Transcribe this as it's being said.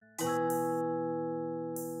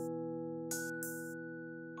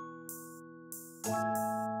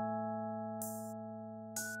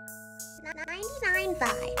99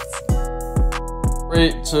 Vibes.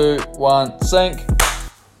 3, 2, 1, sync.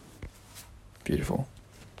 Beautiful.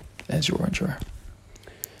 There's your intro.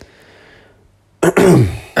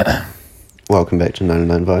 Welcome back to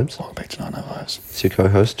 99 Vibes. Welcome back to 99 Vibes. It's your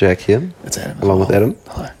co-host Jack here, It's Adam. along with Adam.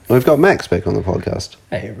 Hello. And we've got Max back on the podcast.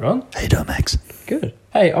 Hey everyone, How you doing, Max? good.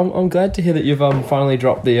 Hey, I'm glad to hear that you've finally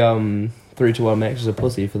dropped the 3 to 1 Max as a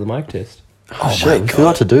pussy for the mic test. Oh shit, we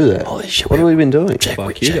forgot to do that. Holy shit. What have we been doing? Jack,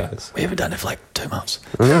 Fuck you guys. we haven't done it for like 2 months.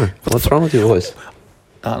 I know. What's wrong with your voice?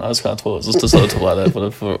 I don't know, it's kind of tall. It's just sort of talk like that,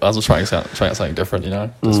 but I was just trying out something different, you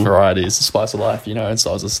know? Just variety is the spice of life, you know? And so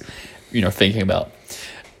I was just, thinking about...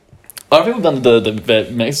 I don't think we've done the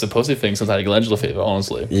Max the pussy thing since I had a glandular fever,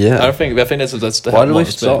 honestly. Yeah. I think that's Why did we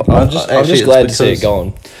stop? I'm just glad to see it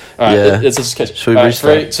going. Alright, Yeah. it's just catch. Should we Alright,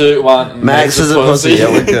 restart? 3, 2, 1. Max is a pussy. Yeah,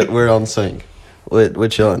 we're good. We're on sync. We're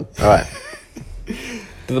chilling. All right.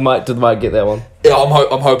 Did the mic get that one? Yeah,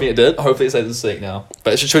 I'm hoping it did. Hopefully it says it's sync now.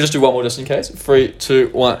 But should we just do one more just in case? 3, 2,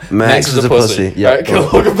 1. Max is a pussy. Yeah. Alright, cool.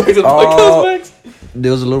 Welcome back to the Oh. podcast, Max.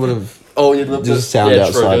 There was a little bit of... Oh, yeah, There's a sound yeah,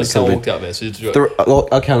 outside True. that There's someone could walked out there, so you do it. Well,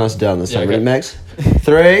 I'll count us down this Yeah, time. okay. Ready, Max?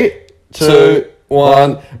 3, 2, 2,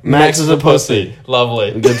 1. Max is a pussy.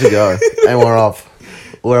 Lovely. Good to go. And we're off.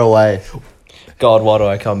 We're away. God, why do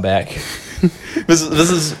I come back? This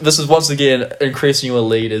is once again increasing your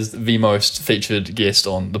lead as the most featured guest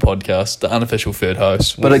on the podcast, the unofficial third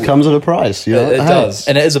host. But it comes at a price, you know? It does.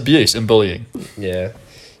 And it is abuse and bullying. Yeah,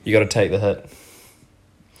 you got to take the hit.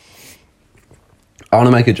 I want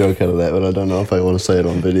to make a joke out of that, but I don't know if I want to say it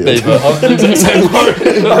on video. I was the exact same boat.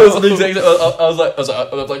 I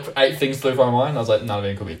was like 8 things flew through my mind. I was like, none of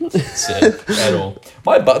them could be said at all.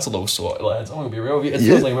 My butt's a little sore, lads. I'm gonna be real with you. It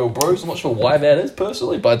feels like a real bruise. I'm not sure why that is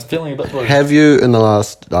personally, but it's feeling a bit bruised. Have you, in the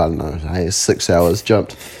last, 6 hours,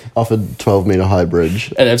 jumped off a 12-metre high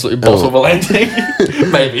bridge? And absolutely boss of a landing.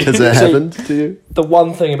 Maybe. Has that happened to you? The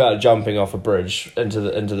one thing about jumping off a bridge into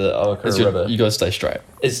the Awakura River You gotta stay straight.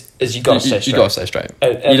 is you got to stay straight. You gotta stay straight.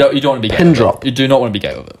 And- you don't want to be gay. Pin with it. drop. You do not want to be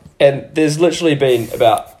gay with it. And there's literally been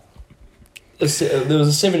about... There was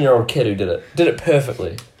a 7-year-old kid who did it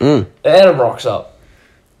perfectly. And Adam rocks up.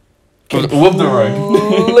 With the rig.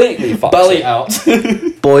 Completely fucks Belly it.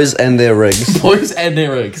 out. Boys and their rigs. Boys and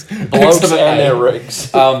their rigs. Blokes and their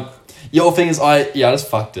rigs. The thing is, I just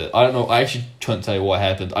fucked it. I don't know. I actually couldn't tell you what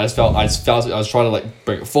happened. I just felt I was trying to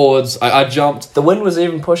bring it forwards. I jumped. The wind was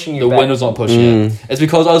even pushing you The back. wind was not pushing it. It's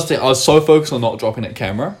because I was so focused on not dropping that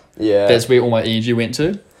camera. Yeah. That's where all my energy went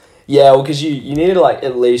to. Yeah, well, because you needed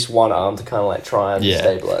at least one arm to kind of try and Yeah.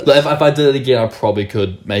 stabilize. But if I did it again, I probably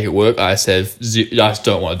could make it work. I just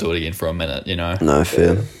don't want to do it again for a minute. You know. No,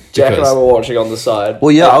 fair. Jack and I because- were watching on the side.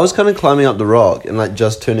 Well, yeah, I was kind of climbing up the rock and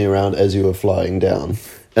just turning around as you were flying down.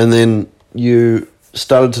 And then you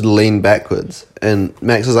started to lean backwards. And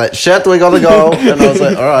Max was like, shit, we gotta go. And I was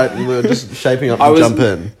like, all right. And we were just shaping up to was jump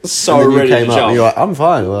in. so and then ready you to came up jump. and you're like, I'm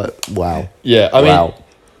fine. We're like, wow. Yeah, I mean, Wow.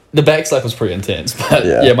 the back slap was pretty intense, but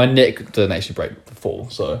Yeah. yeah, my neck didn't actually break the fall,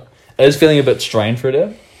 so I was feeling a bit strained for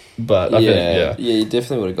it, but I think, you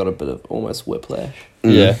definitely would have got a bit of almost whiplash.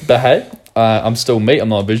 yeah. But hey, I'm still meat. I'm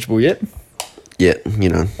not a vegetable yet. Yeah,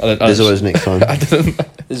 there's always next time. I didn't.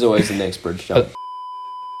 There's always the next bridge jump.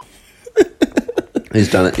 He's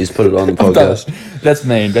done it. He's put it on the I've done podcast. it. That's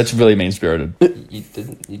mean. That's really mean spirited.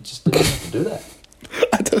 You just didn't have to do that.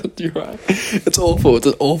 I didn't. You're right. It's awful. It's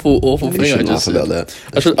an awful You thing. I shouldn't just laugh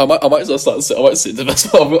said. about that. I might just start. I might sit to this.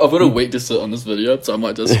 I've got a week to sit on this video, so I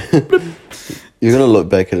might just. You're going to look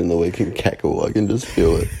back at it in the week and cackle. I can just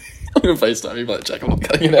feel it. I'm gonna FaceTime you, but Jack, I'm not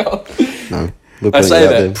cutting it out. No. We're I putting say it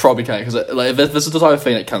out that there. probably can't because if this is the type of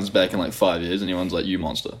thing that comes back in 5 years and everyone's like, you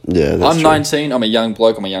monster. Yeah, that's I'm true. 19. I'm a young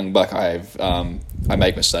bloke. I'm a young buck. I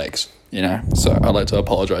make mistakes. So I'd like to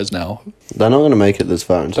apologise now. They're not going to make it this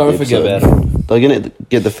far into Don't the forgive episode. Adam. They're going to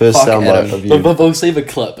get the first Fuck soundbite Adam. of you. But we'll see the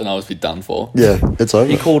clip and I'll just be done for. Yeah, it's over.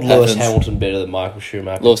 He called Lewis Happens. Hamilton better than Michael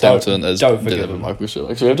Schumacher. Lewis Don't- Hamilton is Don't better forgive than him. Michael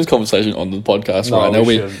Schumacher. So we have this conversation on the podcast No, right now.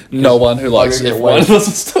 we shouldn't. No one who likes gonna get F1 way-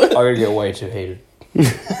 listens to it. I'm going to get way too heated. I'm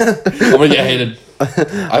gonna get hated.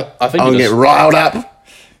 I think I'll you get just, riled up.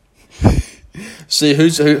 see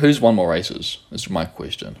who's won more races. That's my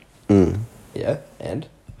question. Yeah, and?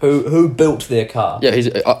 Who built their car? Yeah, he's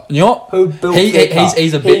you know what? Who built their car?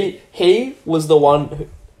 He's a bit. He was the one who...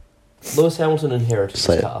 Lewis Hamilton inherited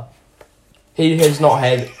Say his it. car. He has not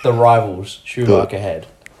had the rivals Schumacher had.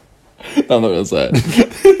 I'm not gonna say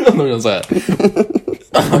it. I'm not gonna say it.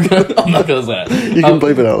 I'm not gonna say it. You can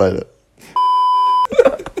bleep it out later.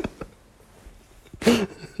 I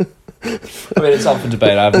mean, it's up for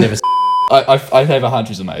debate. I've never I have a hunch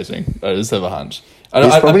he's amazing. I just have a hunch.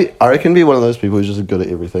 I reckon be one of those people who's just good at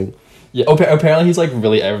everything. Yeah, apparently he's like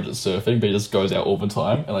really average at surfing, but he just goes out all the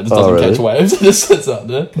time and like just Oh, doesn't really? catch waves. He just sits out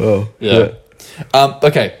there. Oh, Yeah.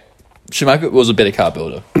 Okay. Schumacher was a better car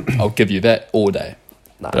builder. I'll give you that all day.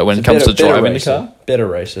 But when it comes to driving the car, better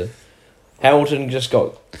racer. Hamilton just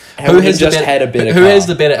got. who Hamilton has just the had a better who car. has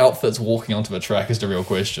the better outfits walking onto the track is the real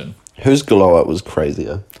question. Whose glow up was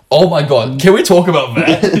crazier? Oh my god, can we talk about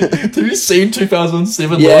that? Have you seen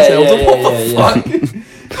 2007 Yeah, Lewis yeah, Hamilton? yeah, What the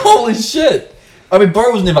fuck? Holy shit. I mean,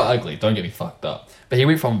 bro was never ugly, don't get me fucked up. But he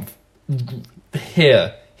went from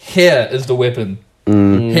hair. Hair is the weapon.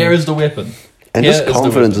 Hair is the weapon. And Hair just is the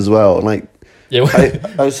confidence weapon. as well. Like, Yeah,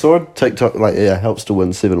 I saw a TikTok, like, helps to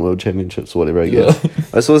win 7 world championships or whatever I get.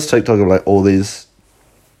 I saw this TikTok of, like, all these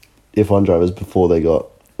F1 drivers before they got,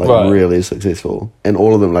 like, Right. really successful. And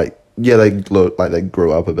all of them, like, they look like they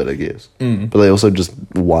grew up a bit, I guess. But they also just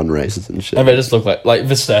won races and shit. and they just look like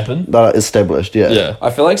Verstappen. They're established, yeah. Yeah. I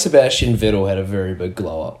feel like Sebastian Vettel had a very big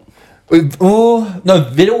glow up. Oh no,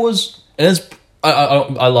 Vettel was in his.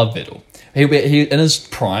 I love Vettel. He in his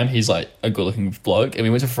prime, he's like a good looking bloke, and we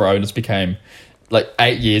went to Ferrari and just became like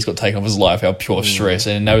 8 years got taken off his life, how pure stress,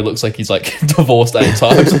 and now he looks like he's like divorced 8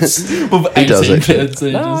 times with 18 does, actually. kids.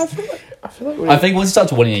 And No, just- I feel like I think once he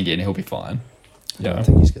starts winning again, he'll be fine. Yeah. I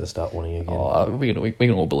think he's gonna start winning again. Oh, we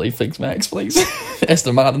can all believe things, Max, please.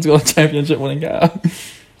 Aston Martin's got a championship winning car.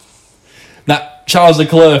 Nah, Charles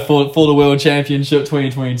Leclerc for the World Championship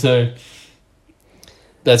 2022.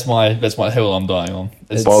 That's my hill I'm dying on.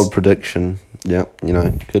 It's Bold prediction. Yeah,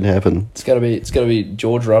 could happen. It's gonna be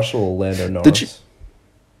George Russell or Lando Norris. Did you-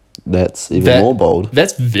 That's even That- more bold.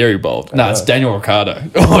 That's very bold. No, it's Daniel Ricciardo.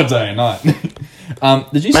 Oh, day and night.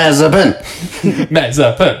 Did you see Mazepin!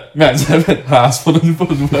 Mazepin Haas for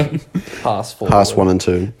the win? Pass for Haas 1 and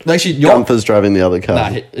 2. Actually, Gunther's driving the other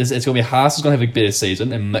car. it's going to be Haas is going to have a better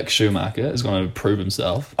season, and Mick Schumacher is going to prove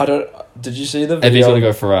himself. Did you see the And he's video? going to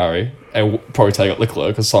go Ferrari and probably take up Leclerc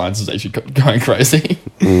because science is actually going crazy.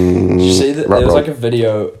 Did you see that? Right, There was right. like a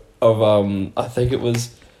video of I think it was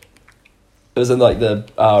in like the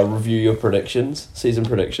review your predictions, season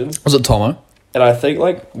predictions, Was it Tomo? and I think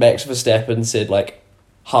like Max Verstappen said like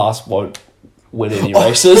Haas won't win any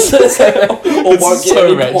races or won't get so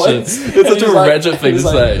any ratchet. points. It's And such he's a ratchet thing he's to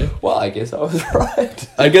say. Well, I guess I was right.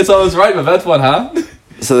 I guess I was right, but that's one, huh?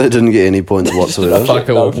 So they didn't get any points whatsoever. Fuck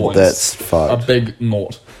all No points. That's A fucked. big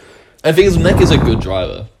naught. I think Mick is a good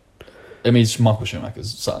driver. I mean, Michael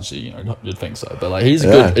Schumacher's essentially, you'd think so, but like he's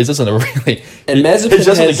Yeah. good. He's just in a really. And Mazepin He's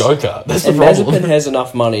just in a has- go kart. That's the And problem. Mazepin has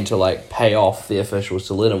enough money to like pay off the officials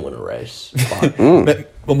to let him win a race. But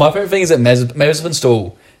Well, my favorite thing is that Mazepin's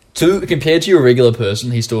still, compared to your regular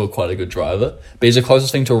person, he's still quite a good driver. But he's the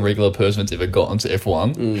closest thing to a regular person that's ever gotten to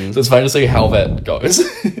F1. So it's funny to see how that goes.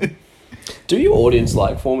 do your audience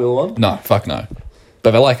like Formula One? No, fuck no.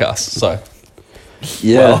 But they like us, so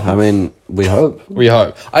Yeah, Well- I mean, we hope. we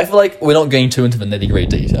hope. I feel like we're not getting too into the nitty-gritty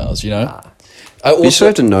details, I You still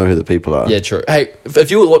have to know who the people are. yeah, true. Hey,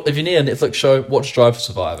 if you need a Netflix show, watch Drive to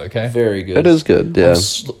Survive, okay? Very good. It is good, yeah.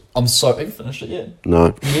 I'm so... Have you finished it yet?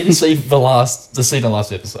 No. You need to see the last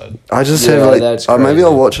episode. I just Yeah, have that's maybe crazy.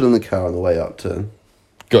 I'll watch it in the car on the way up to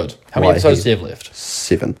Good. How many Why episodes do he- you have left?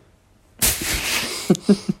 7.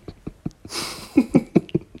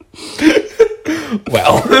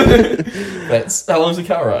 Well, that's... How long's the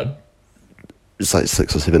car ride? It's like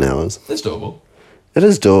 6 or 7 hours. That's doable. It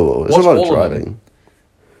is doable. It's Watch a lot all of of them. driving.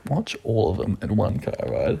 Watch all of them in one car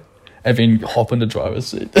ride. And then hop in the driver's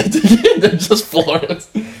seat. and just floor it.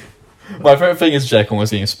 My favourite thing is Jack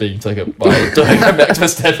almost getting a speeding ticket by doing a Max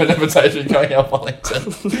Verstappen invitation going out Wellington.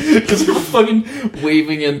 Because we were fucking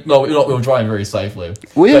weaving in... No, we were driving very safely.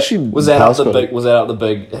 We actually Was that up the house big? Was that up the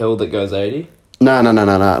big hill that goes 80? No.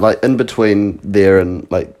 Like in between there and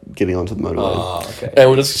like getting onto the motorway. Oh, okay. And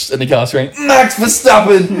we're just in the car screaming, Max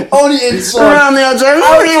Verstappen on the inside. Around the outside.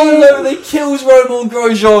 Absolutely kills Romain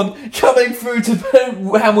Grosjean coming through to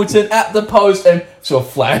Hamilton at the post and saw a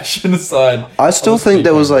flash in the side. I still was think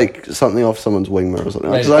there was speaking. like something off someone's wing mirror or something.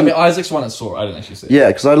 Maybe. 'Cause I mean, Isaac's the one that saw it. I didn't actually see it. yeah,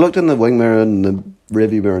 because I looked in the wing mirror and the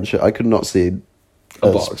rearview mirror and shit. I could not see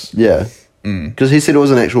A box. Yeah, because he said it was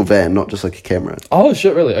an actual van, not just like a camera. Oh,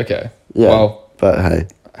 shit, really? Okay. Yeah, Well, but hey,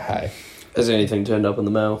 hey. Has anything turned up in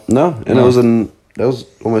the mail? no, and No. that was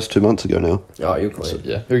almost 2 months ago now. Oh, you're clean.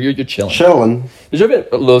 Yeah, you're chilling. Chilling, Did you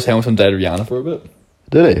ever Lewis Hamilton dated Rihanna for a bit?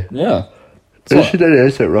 did he? Yeah. Did she did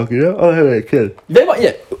ASAP Rocky now? Oh, hey, a kid. They might,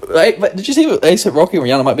 yeah. Right, but did you see what A$AP Rocky and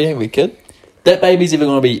Rihanna might be having a kid? That baby's either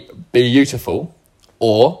going to be beautiful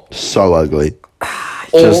or So ugly,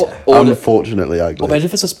 or, just or unfortunately ugly. imagine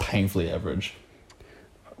if it's just painfully average.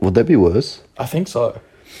 Would that be worse? I think so.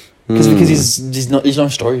 because he's no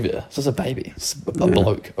story there. It's just a baby. It's a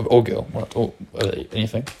bloke or girl or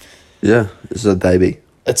anything. Yeah, it's a baby.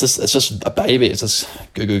 It's just a baby. It's just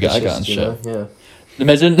goo goo gaga and shit. Yeah.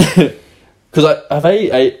 Imagine, because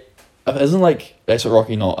isn't like ASAP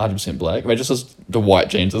Rocky not 100% black? Imagine just the white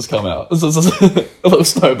genes just come out. It's just a little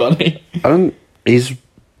snow bunny. He's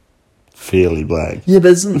fairly black. Yeah,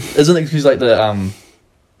 but isn't it because like the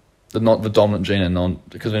not the dominant gene and non,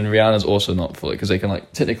 because then Rihanna's also not fully, because they can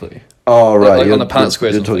like technically. Oh right, like on the Punnett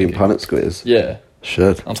squares. You're talking Punnett squares. Yeah.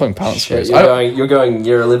 Shit. I'm talking Punnett squares. You're going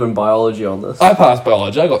year 11 biology on this. I passed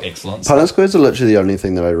biology. I got excellence. Punnett squares are literally the only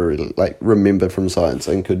thing that I really remember from science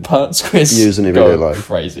and could Punnett squares use in everyday life.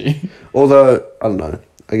 Crazy. Although I don't know,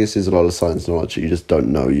 I guess there's a lot of science knowledge that you just don't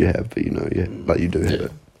know you have, but you know you do have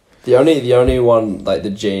it. The only one, like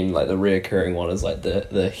the gene, like the reoccurring one, is like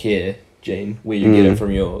the hair gene, where you get it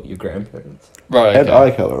from your grandparents. Right. And Okay.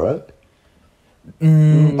 eye colour, right? Oh,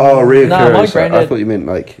 reoccurring. Nah, my So granddad. I thought you meant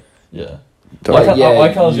like. Yeah. Like,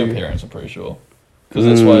 Eye colour's your parents, I'm pretty sure. Because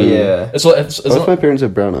that's why. Yeah. It's like it's both not, my parents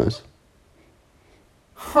have brown eyes.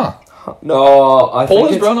 huh? No, I Paul think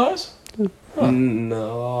has it's, brown eyes.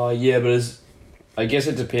 No, yeah, but I guess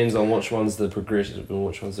it depends on which one's the progressive and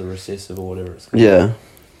which one's the recessive or whatever it's called.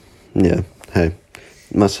 Yeah. Hey,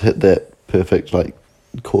 must hit that perfect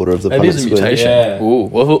quarter of the Maybe it's a Punnett square. mutation. Yeah. Ooh,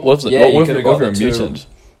 what's it? Yeah, you what could've if got you're a the two. mutant?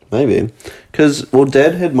 Maybe, because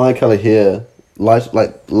Dad had my color hair light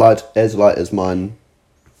as mine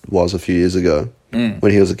was a few years ago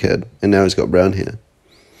when he was a kid, and now he's got brown hair.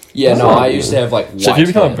 Yeah, no, I used to have like white So if you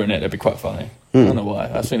become a hair. brunette, that'd be quite funny. I don't know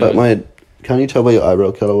why. I've seen But it. can't you tell by your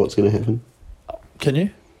eyebrow color what's going to happen? Can you?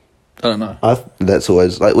 I don't know. That's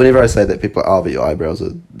always whenever I say that, people are, oh, but your eyebrows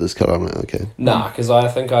are this color. I'm like, okay. Nah, because I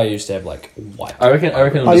think I used to have like white. I reckon.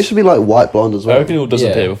 I used to be like white blonde as I well. reckon it will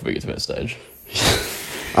disappear Yeah. before we get to that stage.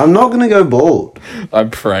 I'm not gonna go bald. I'm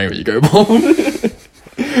praying that you go bald.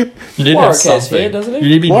 You need to Warwick have has something. hair, doesn't he? You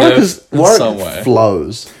need to be nerfed in Warwick some way.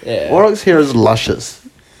 flows. Yeah. Warwick's hair is luscious.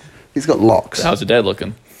 He's got locks. How's your dad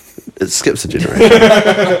looking? It skips a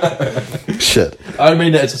generation. Shit. I don't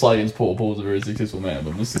mean that it's just like against Paul. Paul's a very successful man,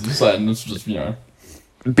 but this is just like, this is just, you know.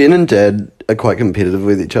 Ben and Dad are quite competitive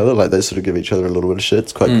with each other. Like they sort of give each other a little bit of shit.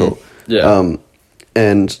 It's quite cool. Yeah.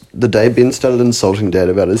 And the day Ben started insulting Dad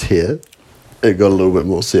about his hair, it got a little bit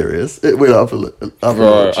more serious. It went up a Right.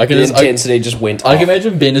 notch. I can The just, I, intensity just went I can up.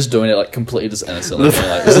 imagine Ben is doing it like completely just innocently.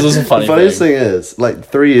 Like, this is a funny The funniest thing. thing is,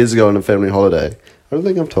 3 years ago on a family holiday, I don't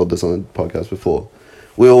think I've told this on the podcast before.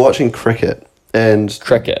 We were watching cricket, and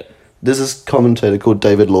Cricket. there's this commentator called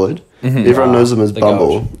David Lloyd. Everyone knows him as the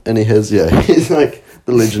Bumble, Gulch. and he's like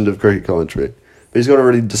the legend of cricket commentary. But he's got a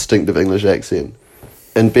really distinctive English accent.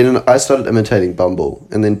 And Ben and I started imitating Bumble,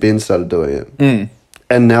 and then Ben started doing it.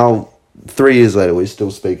 And now, 3 years later, we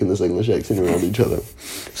still speak in this English accent around each other.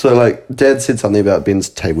 So, Dad said something about Ben's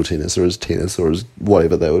table tennis or his tennis or his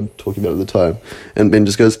whatever they were talking about at the time. And Ben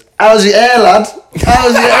just goes, "How's your hair, lad?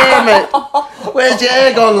 How's your hair, mate? Where's your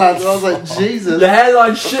hair gone, lad?" And I was like, Jesus.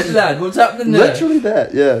 hairline shit, lad. What's happening Literally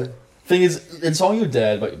that, yeah. Thing is, it's on your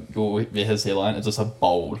dad, but his hairline is just a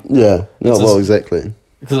bold. Yeah, no, It's well, just- exactly.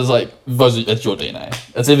 Because it's like, it's your DNA.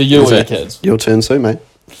 It's either you or your kids. Your turn soon, mate.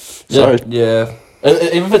 Yeah. Sorry. Yeah,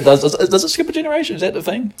 Even if it does it skip a generation? Is that the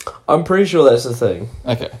thing? I'm pretty sure that's the thing.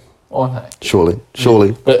 Okay. Oh, hey.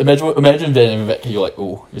 Surely. But imagine Ben and Vic, you're like,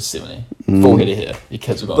 oh, you're 70. Full head of hair. Your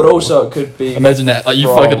kids are gone. But also, it could be imagine that. Like, you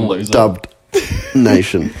from fucking loser. Dubbed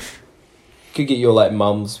nation. could get your like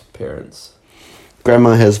mum's parents.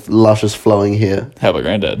 Grandma has luscious flowing hair. How about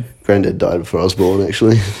granddad? Granddad died before I was born,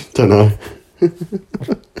 actually. Don't know.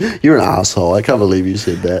 You're an asshole. I can't believe you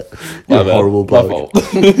said that. You're My a bad. horrible My bloke.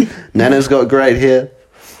 fault. Nana's got great hair.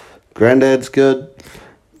 Granddad's good.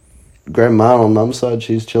 Grandma on mum's side,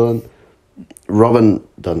 she's chilling. Robin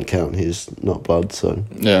doesn't count. He's not blood, so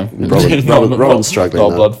Yeah. Robin's struggling Not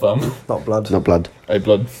now. blood fam. Not blood. not blood. Hey,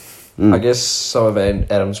 blood. I guess some of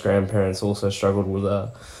Adam's grandparents also struggled with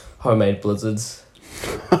homemade blizzards.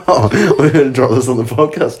 Oh, we're going to drop this on the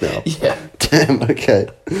podcast now. Yeah. Damn, okay.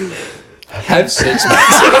 Have sex, mate.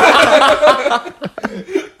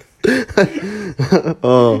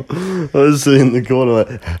 Oh, I was sitting in the corner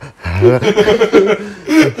like,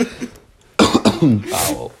 Oh,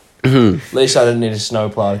 well. At least I didn't need a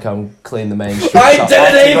snowplow to come clean the main street. I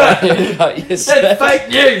didn't either! Yes. That's fake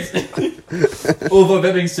news! Although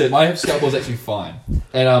that being said, my scalp was actually fine.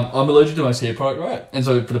 And I'm allergic to most hair product, right? And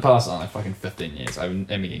so for the past, fucking 15 years, I've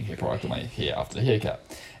been getting hair product on my hair after the haircut.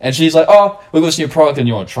 And she's like, oh, we've got this new product and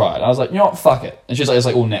you want to try it. And I was like, you know what, fuck it. And she's like, it's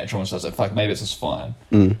like all natural and stuff. I was like, fuck, maybe it's just fine.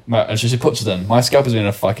 And she puts it in. My scalp has been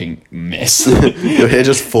a fucking mess. your hair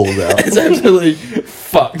just falls out. It's absolutely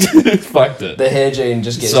fucked. Fucked it. The hair gene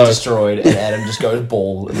just gets So- destroyed, and Adam just goes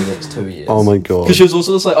bald in the next 2 years. Oh my god. Because she was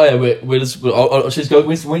also just like, oh yeah, we're just, she's go,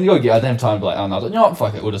 when you go get, I didn't have time to like, oh no, I was like, you know what,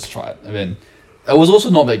 fuck it, we'll just try it. And then, it was also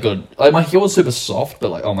not that good. Like, my hair was super soft, but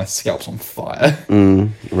like, oh, my scalp's on fire.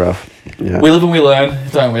 Rough. Yeah. We live and we learn,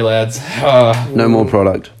 don't we, lads? No more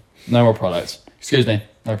product. No more products. Excuse me,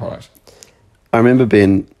 no products. I remember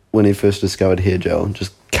Ben, when he first discovered hair gel,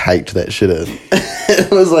 just caked that shit in. It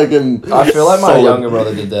was like I feel like my younger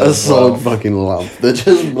brother did that a as well. solid fucking lump that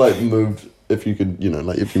just like moved. If you could,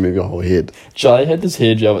 like if you move your whole head. Charlie had this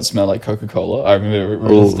hair gel that smelled like Coca-Cola. I remember it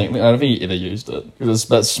really distinctly. I don't think he ever used it.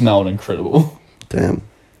 That smelled incredible. Damn.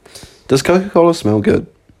 Does Coca-Cola smell good?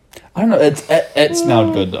 I don't know, it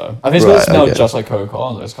smelled good though. I think it smelled just like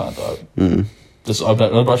Coca-Cola, so it's kind of dope. Just, I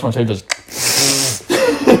brush my teeth, just...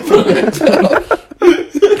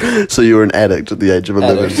 So you were an addict at the age of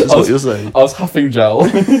 11. Addict. That's what you're saying. I was huffing gel.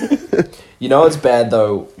 You know it's bad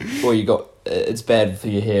though, or it's bad for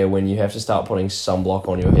your hair when you have to start putting sunblock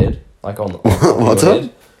on your head, like on What's your up?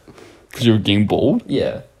 head. Because you were getting bald?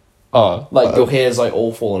 Yeah, Oh. like your hair's like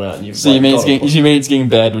all falling out, and you've. So like, you mean it's getting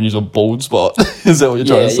bad when you have a bald spot? Is that what you're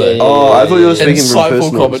trying to say? Yeah, Oh, I thought you were yeah. speaking from Insightful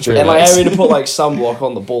personal commentary. and like experience. having to put like sunblock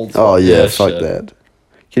on the bald. Oh yeah, Yeah, fuck shit. that.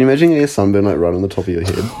 Can you imagine getting a sunburn like right on the top of your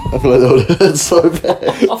head? I feel like that would hurt so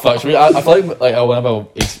bad. Fuck, I feel like one of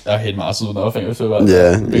our headmasters would know a thing or two about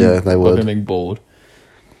Yeah, that. yeah, they would. About being bald.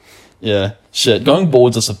 Yeah, shit. Going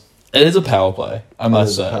bald is it is a power play. I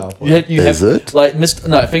must is a say. power play. You Is have, it? Like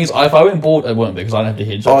no thing is, if I went bald, it wouldn't be because I don't have the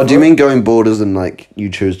head. Oh, do you mean going bald as in like you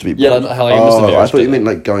choose to be Yeah, bald? like how, like, Mr. oh, I Varys thought you did meant it.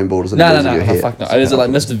 like going bald as in No, losing your hair. fuck no. It is like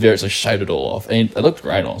Mr. Varys like shaved it all off, and it looked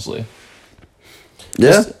great, honestly.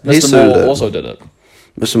 Yeah, he Mr. suited Moore it. also did it.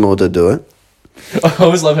 Mr. Moore did do it. I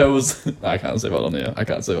always love how it was. No, I can't say what on here. I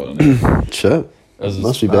can't say what on here. Sure. It was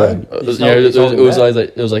Must be bad. It was, He's not- it he's was, not it was bad.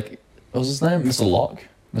 like it was like what was his name? Mr. Locke,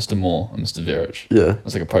 Mr. Moore, and Mr. Virich. Yeah,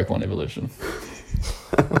 It's like a Pokemon evolution.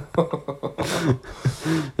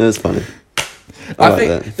 that's funny. I like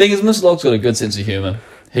think that. thing is, Mr. Locke's got a good sense of humor.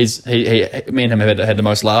 He me and him have had the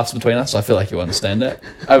most laughs between us, so I feel like he'll understand that.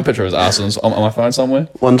 I have a picture of his ass on my phone somewhere.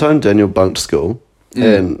 One time Daniel bunked school,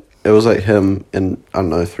 and it was like him and I don't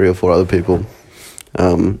know 3 or 4 other people,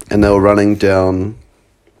 and they were running down,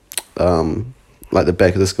 like the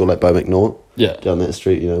back of the school, like by McNaught. Yeah, Down that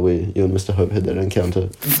street, where you and Mr. Hope had that encounter.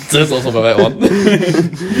 let's also about that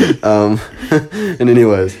one. And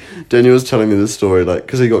anyways, Daniel was telling me this story, like,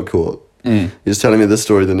 because he got caught. He was telling me this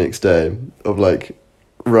story the next day of, like,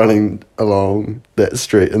 running along that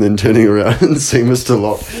street and then turning around and seeing Mr.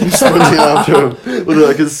 Locke sprinting after him with,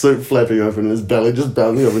 like, his suit flapping open and his belly just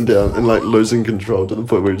bouncing up and down and, like, losing control to the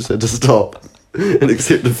point where he just had to stop and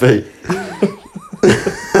accept defeat.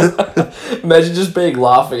 Imagine just being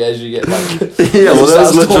laughing as you get like. Yeah, well, that was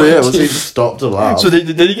starts literally it. talking Was to he you. just stopped to laugh? So did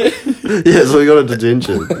he get? Yeah, so he got a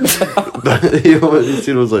detention. But he almost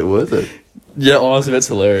said it was, like, worth it. Yeah, honestly, that's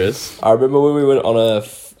hilarious. I remember when we went on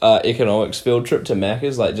a economics field trip to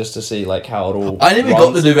Macca's, like just to see like how it all. I never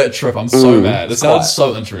got to do that trip. I'm so mad. It sounds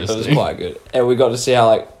so It interesting. was quite good, and we got to see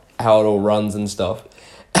how it all runs and stuff.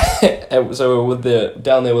 And so we were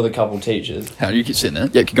down there with a couple teachers, How do you keep sitting there?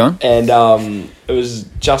 Yeah, keep going. and it was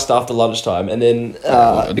just after lunchtime, and then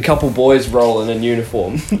a couple boys roll in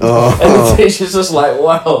uniform, and the teacher's just like,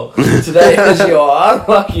 "Wow, today is your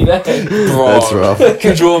unlucky day." Bro, That's rough.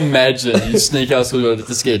 Could you imagine you sneak out of school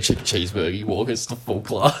to get a chicken cheeseburger, you walk into the full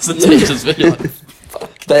class and teachers be like,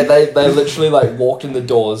 They literally like walked in the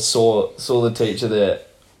doors, saw the teacher there,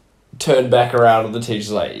 turned back around, and the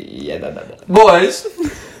teacher's like, "Yeah, no, boys.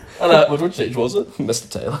 Which teacher was it? Mr.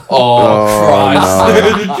 Taylor." Oh,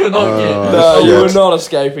 Christ. You cannot get. No, you shit. were not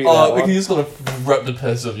escaping that Oh, one. you just gotta rip the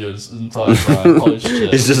piss of your entire time. Holy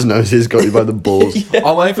shit. He just knows he's got you by the balls.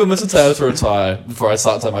 I'm waiting for Mr. Taylor to retire before I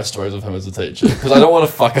start telling my stories of him as a teacher. Because I don't want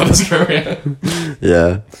to fuck up his career.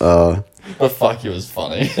 Yeah. But fuck, he was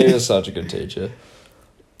funny. He was such a good teacher.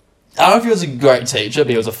 I don't know if he was a great teacher,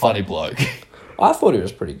 but he was a funny bloke. I thought he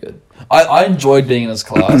was pretty good. I enjoyed being in his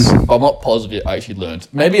class, but I'm not positive I actually learned.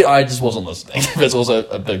 Maybe I just wasn't listening. There's also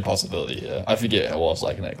a big possibility here. I forget how I was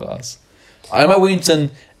like in that class. I went in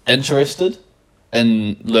interested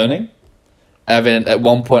in learning, and then at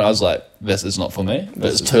one point I was like, this is not for me, but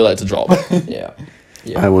it's too late to drop. Yeah.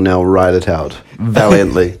 I will now ride it out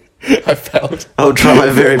valiantly. I failed. I'll try my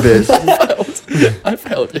very best. I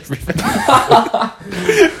failed everything.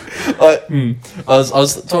 I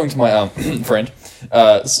was talking to my friend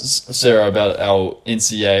Sarah about our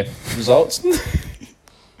NCA results.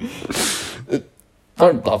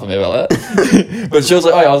 don't laugh at me about that. But she was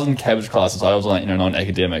like, oh, I was in cabbage classes. I was like,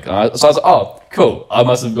 non-academic. So I was like, oh, cool. I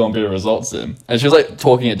must have gotten better results then. And she was like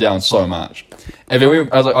talking it down so much. And then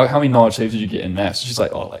I was like, oh, how many knowledge teams did you get in maths? She's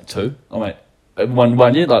like, oh, like 2. I'm like,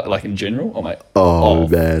 one year, like in general. I'm like,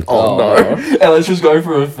 man. Oh no. And like she was going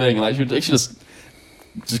through a thing, and like she just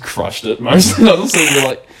crushed it mostly. I was just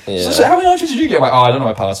like, so how many knowledge did you get? I'm like, oh, I don't know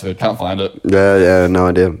my password, can't find it. Yeah, no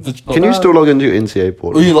idea. Can you still log into your NCA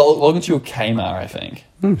portal? Well, you log into your Kmart, I think.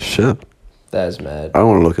 Shit. That is mad. I don't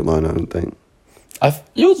want to look at mine, I don't think.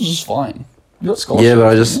 Yours was just fine. You got scholarship. Yeah, but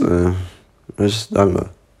I just don't know.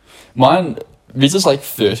 Mine, there's just like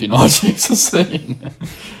 30 knowledge teams thing.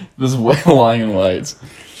 There's lying in wait.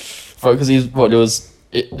 Because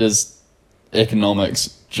there's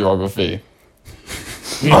economics, geography,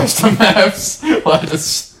 most of maths. Like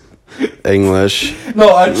just English.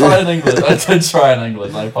 No, I tried in English. I did try in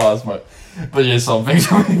English. I passed my, but yeah, something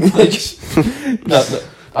to English.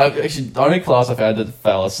 Actually, the only class I've had that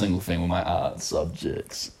fail a single thing were my art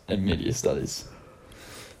subjects and media studies.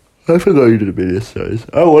 I forgot you did media studies.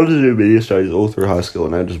 I wanted to do media studies all through high school,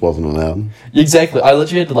 and I just wasn't allowed. Exactly. I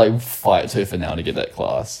literally had to like fight tooth and nail to get that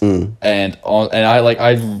class, and I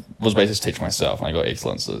was basically teaching myself, and I got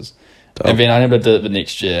excellences. Oh. And then I never did it the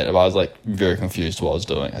next year. I was like very confused what I was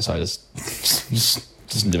doing, so I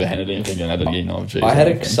just never handed anything, and I didn't get knowledge. I had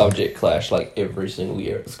a subject clash like every single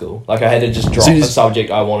year at school. Like I had to just drop a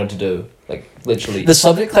subject I wanted to do. Like literally, the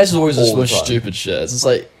subject class is always just most stupid shit. It's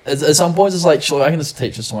like at some points it's like, surely I can just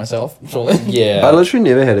teach this to myself. Surely. Yeah. I literally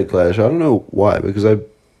never had a clash. I don't know why, because I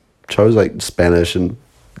chose like Spanish and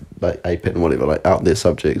like APIT and whatever, like out there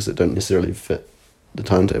subjects that don't necessarily fit the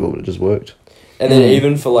timetable, but it just worked. And then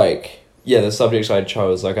even for like the subjects I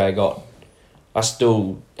chose, like I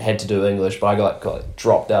still had to do English, but I got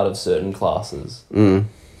dropped out of certain classes. And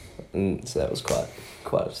so that was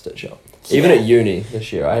quite a stitch up. Yeah. Even at uni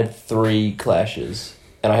this year, I had 3 clashes,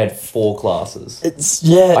 and I had 4 classes.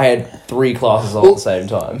 I had 3 classes on at the same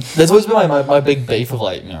time. That's always been my big beef of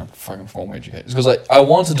like, fucking formal education. Because like, I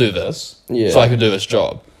want to do this, so I can do this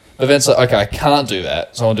job. But then it's like, okay, I can't do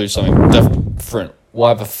that, so I want to do something different.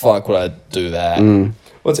 Why the fuck would I do that?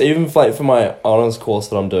 Well, it's even like for my honours course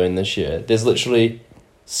that I'm doing this year, there's literally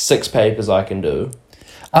 6 papers I can do.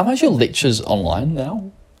 Are most of your lectures online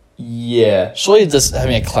now? Yeah. Surely just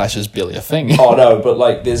having a clash is barely a thing. Oh no, but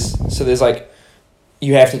like there's like,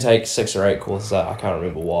 you have to take 6 or 8 courses, I can't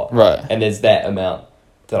remember what. Right. And there's that amount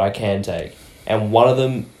that I can take. And one of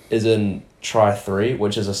them is in Tri 3,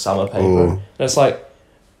 which is a summer paper. Ooh. And it's like,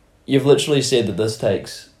 you've literally said that this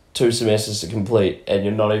takes 2 semesters to complete, and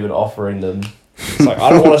you're not even offering them. It's like,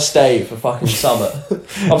 I don't want to stay for fucking summer.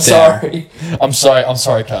 I'm sorry. I'm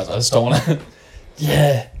sorry, cuz. I just don't want to.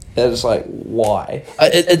 Yeah. They're just like, why? I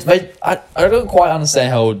don't quite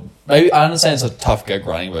understand how. Maybe I understand it's a tough gig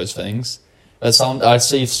running those things. But I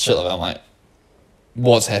see shit like that, I'm like,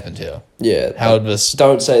 what's happened here? Yeah. How did this...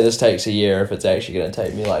 Don't say this takes a year if it's actually going to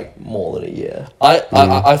take me like more than a year. I'm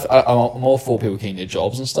all for people keeping their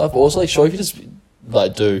jobs and stuff, but also like, sure, if you just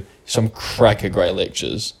like do some cracker great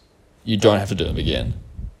lectures, you don't have to do them again.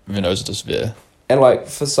 Even though it's just there. And like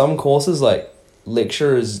for some courses, like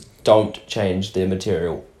lecturers don't change their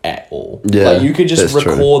material at all. Yeah, like you could just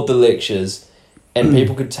record true. the lectures, and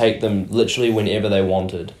people could take them literally whenever they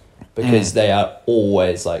wanted, because they are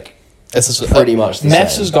always like it's just, pretty much the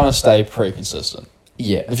maths same. is gonna stay pretty consistent.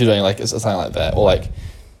 Yeah, if you're doing like something like that, or like,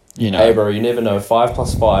 hey bro, you never know. 5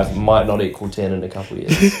 plus 5 might not equal 10 in a couple of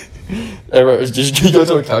years. Hey bro, just you go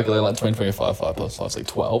to a calculator like 2025 5 plus 5 is like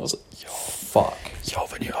 12. It's like, yo, fuck. Yo,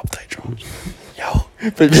 the new update drops. Yo,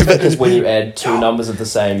 because when you add 2 numbers of the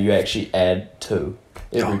same, you actually add 2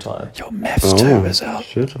 every time. Yo, Maths 2 is out.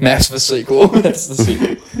 Shit. Maths the sequel. That's the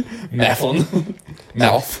sequel. Mathlin.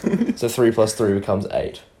 Mouth. So 3 plus 3 becomes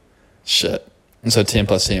 8. Shit. And so 10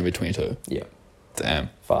 plus 10 would be 22. Yeah. Damn.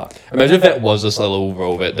 Fuck. Imagine if that was just a little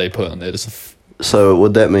rule that they put in there. So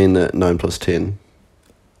would that mean that 9 plus 10?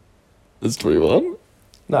 It's 21?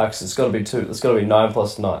 No, because it's got to be 2. It's got to be 9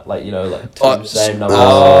 plus 9. Like, like 2 same numbers.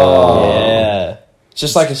 Oh. Yeah. It's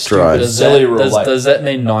just like a stupid, Right. silly rule. Does that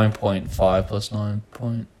mean 9.5 plus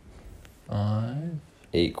 9.5?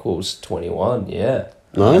 Equals 21, yeah.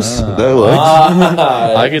 Nice. That works.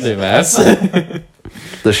 I can do maths.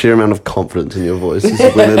 The sheer amount of confidence in your voice is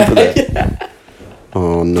went into that.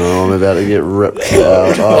 Oh no, I'm about to get ripped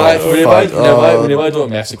out. Oh, whenever I do a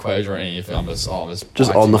maths equation or anything, I'm just on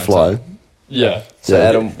the fly. Yeah. So Yeah.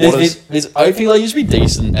 Adam, I feel like I used to be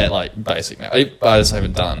decent at like basic math. I just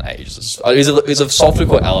haven't done it in ages. There's a software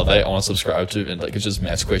called Elevate I want to subscribe to, and like it's just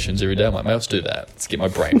maths questions every day. I'm like, maybe let's do that. Let's get my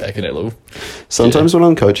brain back in that little. Sometimes when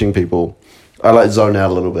I'm coaching people, I like zone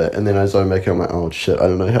out a little bit, and then I zone back in. I'm like, oh shit, I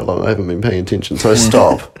don't know how long I haven't been paying attention. So I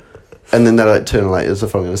stop, and then they like turn like as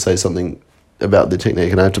if I'm going to say something about the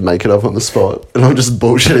technique, and I have to make it up on the spot, and I'm just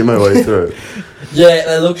bullshitting my way through.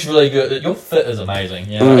 Yeah, it looks really good. Your fit is amazing.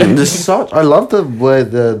 You know? I love the way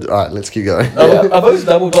the. All right, let's keep going. Are those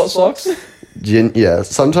double dot socks? Yeah,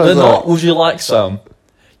 sometimes They're not. Would you like some?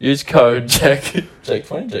 Use code Jack20,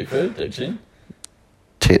 Jack10.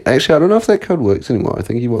 Actually, I don't know if that code works anymore. I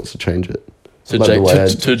think he wants to change it. To Like the way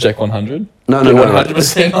I- Jack 100. No,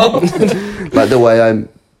 100% off. Like the way I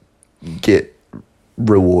get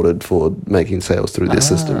rewarded for making sales through their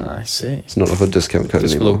system. I see. It's not like a discount code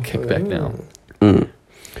Just a anymore. little kickback now.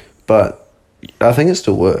 But I think it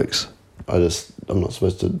still works. I'm not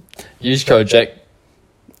supposed to. Use code Jack10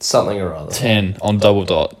 Something or other. on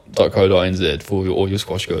doubledot.co.nz for all your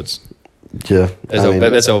squash goods. Yeah,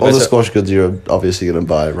 That's all the squash goods you're obviously going to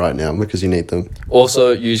buy right now because you need them.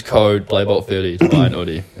 Also, use code Playbolt30 to buy an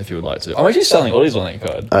Oodie if you would like to. I'm actually selling Oodies on that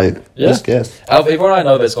code. I just guessed. Everyone I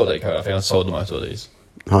know that's got that code, I think I've sold the most Oodies.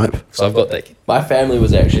 Hype. So I've got that. My family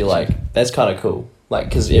was actually like, that's kind of cool. Like,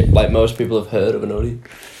 because like most people have heard of an Oodie.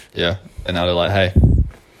 Yeah. And now they're like, hey.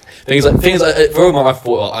 Things like for a moment I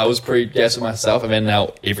thought I was pretty guessing myself, and then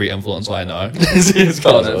now every influencer I know is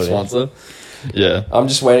got a sponsor. Yeah. I'm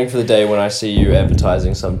just waiting for the day when I see you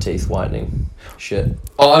advertising some teeth whitening shit.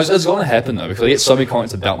 Oh, it's going to happen though, because I get so many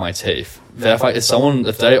comments about my teeth that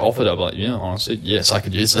if they offered it, I'd be like, yeah, honestly, yes, I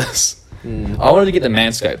could use this. I wanted to get the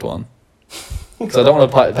Manscaped one because I don't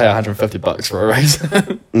want to pay $150 for a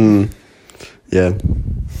razor. Yeah.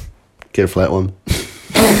 Get a flat one.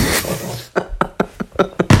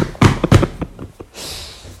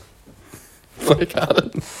 Like,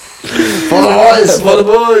 For the boys! For the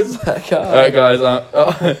boys! Alright, guys.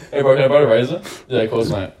 Hey, bro, can I borrow a razor? Yeah, of course,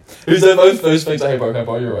 mate. Who's the most first things like, hey, bro, can I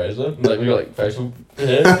borrow your razor? And, like, we got, like, facial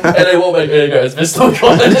hair. And they walk back, there you go, it's Mr.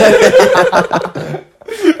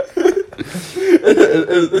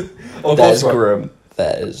 That's grim.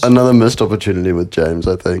 That is. Another missed opportunity with James,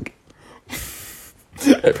 I think.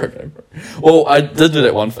 Hey, bro. Well, I did do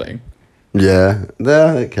that one thing. Yeah,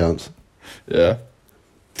 it counts. Yeah.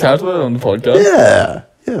 Can I do it on the podcast?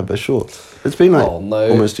 Yeah, but sure. It's been like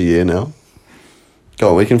almost a year now.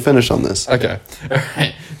 Go on, we can finish on this. Okay.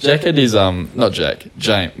 Alright. Jack had his, not Jack,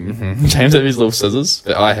 James. James had his little scissors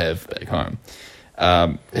that I have back home.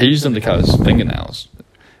 He used them to cut his fingernails.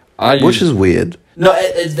 Which is weird. No,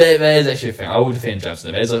 that is actually a thing. I would defend James.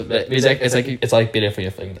 It's like better for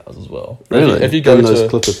your fingernails as well. Really? If you go than to those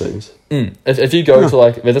clipper things. if you go to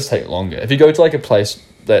like, they just take longer. If you go to like a place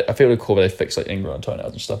that I feel would call where they fix like ingrown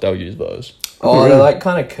toenails and stuff, they'll use those. Oh, they're like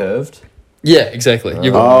kind of curved. Yeah, exactly.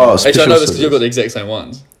 Actually, I know this because you've got the exact same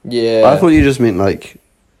ones. Yeah. I thought you just meant like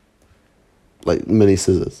mini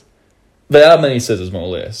scissors. They are mini scissors, more or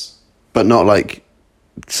less. But not like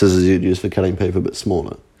scissors you'd use for cutting paper, but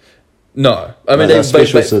smaller. No, I mean they're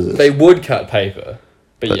special scissors. They would cut paper,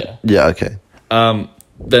 but yeah. Yeah, okay. Then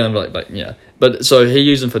I'm like yeah. But so he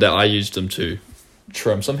used them for that. I used them to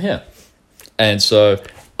trim some hair, and so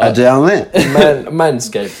down there.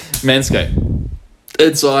 Manscaped.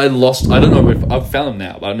 And so I don't know if I've found them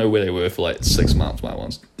now, but I don't know where they were for like 6 months. My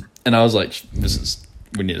ones, and I was like,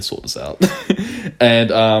 we need to sort this out.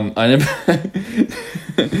 And I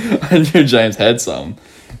knew James had some,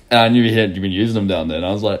 and I knew he had been using them down there, and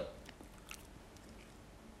I was like,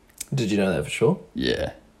 did you know that for sure?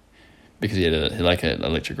 yeah, because he had like an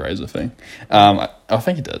electric razor thing. I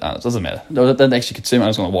think he did. It doesn't matter. No, that didn't actually consume. I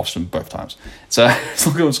was going to wash them both times. So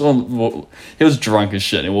he was drunk as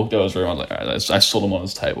shit. And he walked out of his room. I was like, all right, I saw them on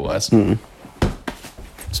his table. I just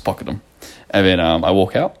pocketed them, and then I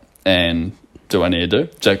walk out and do what I need to do.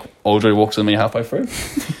 Jake Aldry walks with me halfway through,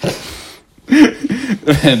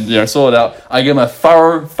 and sort it out. I give him a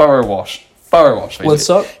thorough wash. With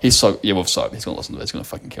soap? With soap. He's gonna listen to it. He's gonna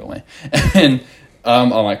fucking kill me. And I'm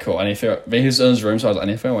like, cool. I need to figure out. He was in his room, so I was like, I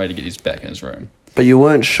need to figure out a way to get these back in his room. But you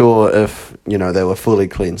weren't sure if they were fully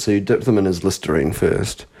clean, so you dipped them in his Listerine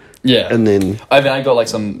first. Yeah, and then I got like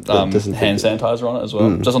some hand sanitizer on it as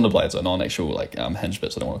well, just on the blades, not on actual like hinge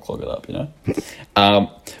bits. I don't want to clog it up,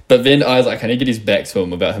 But then I was like, I need to get his back to him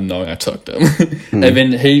without him knowing I took them. And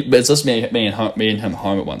then but it's just me and him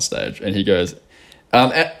home at one stage, and he goes,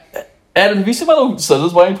 Adam, have you seen my little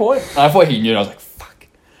scissors weighing point? And I thought he knew, and I was like, fuck.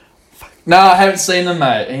 No, I haven't seen them,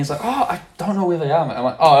 mate. And he's like, oh, I don't know where they are, mate. I'm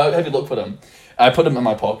like, oh, have you looked for them? I put them in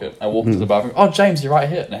my pocket. I walked into the bathroom. Oh, James, you're right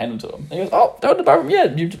here. And I hand them to him. And he goes, oh, they're in the bathroom. Yeah,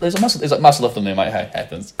 there's a muscle. He's like, must lift them there, mate. Hey,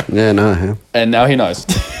 happens. Yeah, no. Yeah. And now he knows.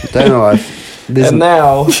 Don't know. And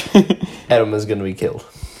now, Adam is going to be killed.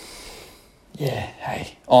 Yeah,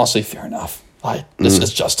 hey. Honestly, fair enough. This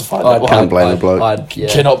is justified. I Can't blame the bloke.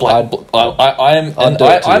 Cannot blame. I am. I'd do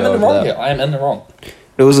it to I'm you in the over wrong that. here. I am in the wrong.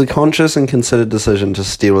 It was a conscious and considered decision to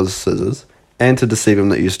steal his scissors and to deceive him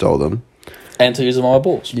that you stole them. And to use them on my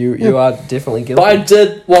balls. You are definitely guilty. But I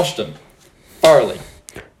did wash them thoroughly.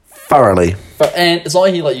 Thoroughly. And it's not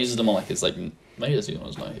like he like uses them on like his like maybe he does use them on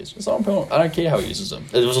his nose. It's not important. I don't care how he uses them.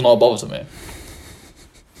 It was not a bother to me.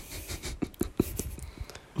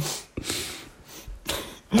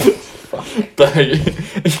 But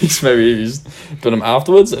he's maybe he's done them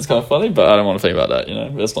afterwards. That's kind of funny, but I don't want to think about that. You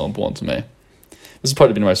know, that's not important to me. This has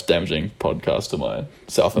probably been the most damaging podcast to my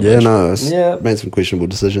self-image. Yeah, no. It's Yeah. made some questionable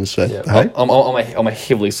decisions today. Yeah. Hey? I'm a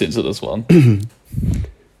heavily censored this one.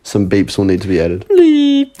 Some beeps will need to be added.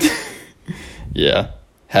 Bleep. Yeah,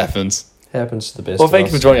 happens. Happens to the best. Well, of thank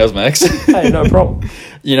you us. for joining us, Max. Hey, no problem.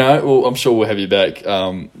 You know, well, I'm sure we'll have you back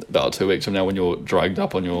about 2 weeks from now when you're drugged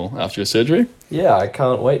up on after your surgery. Yeah, I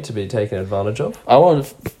can't wait to be taken advantage of.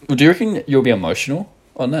 Do you reckon you'll be emotional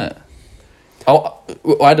on that? I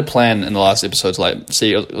had a plan in the last episode to let's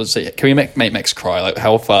see, can we make Max cry? Like,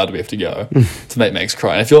 how far do we have to go to make Max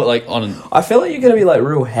cry? And I feel like I feel like you're gonna be like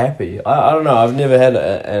real happy. I don't know. I've never had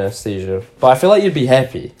anesthesia, but I feel like you'd be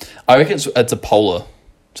happy. I reckon it's a polar,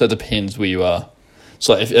 so it depends where you are.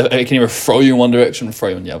 So if it can either throw you in one direction or throw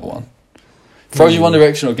you in the other one. Throw you in one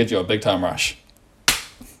direction or give you a big time rush.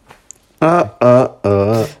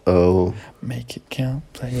 Oh. Make it count,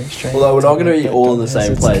 play it straight. Although we're not gonna be all in the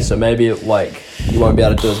same place, so maybe like you won't be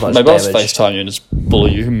able to do as much Maybe I'll damage. just FaceTime you and just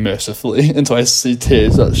bully you mercifully until I see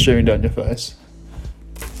tears start streaming down your face.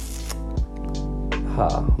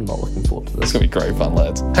 I'm not looking forward to It's this. gonna be great fun,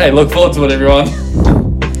 lads. Hey, look forward to it, everyone.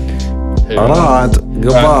 Alright.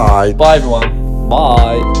 Goodbye. Bye, everyone.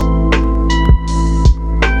 Bye.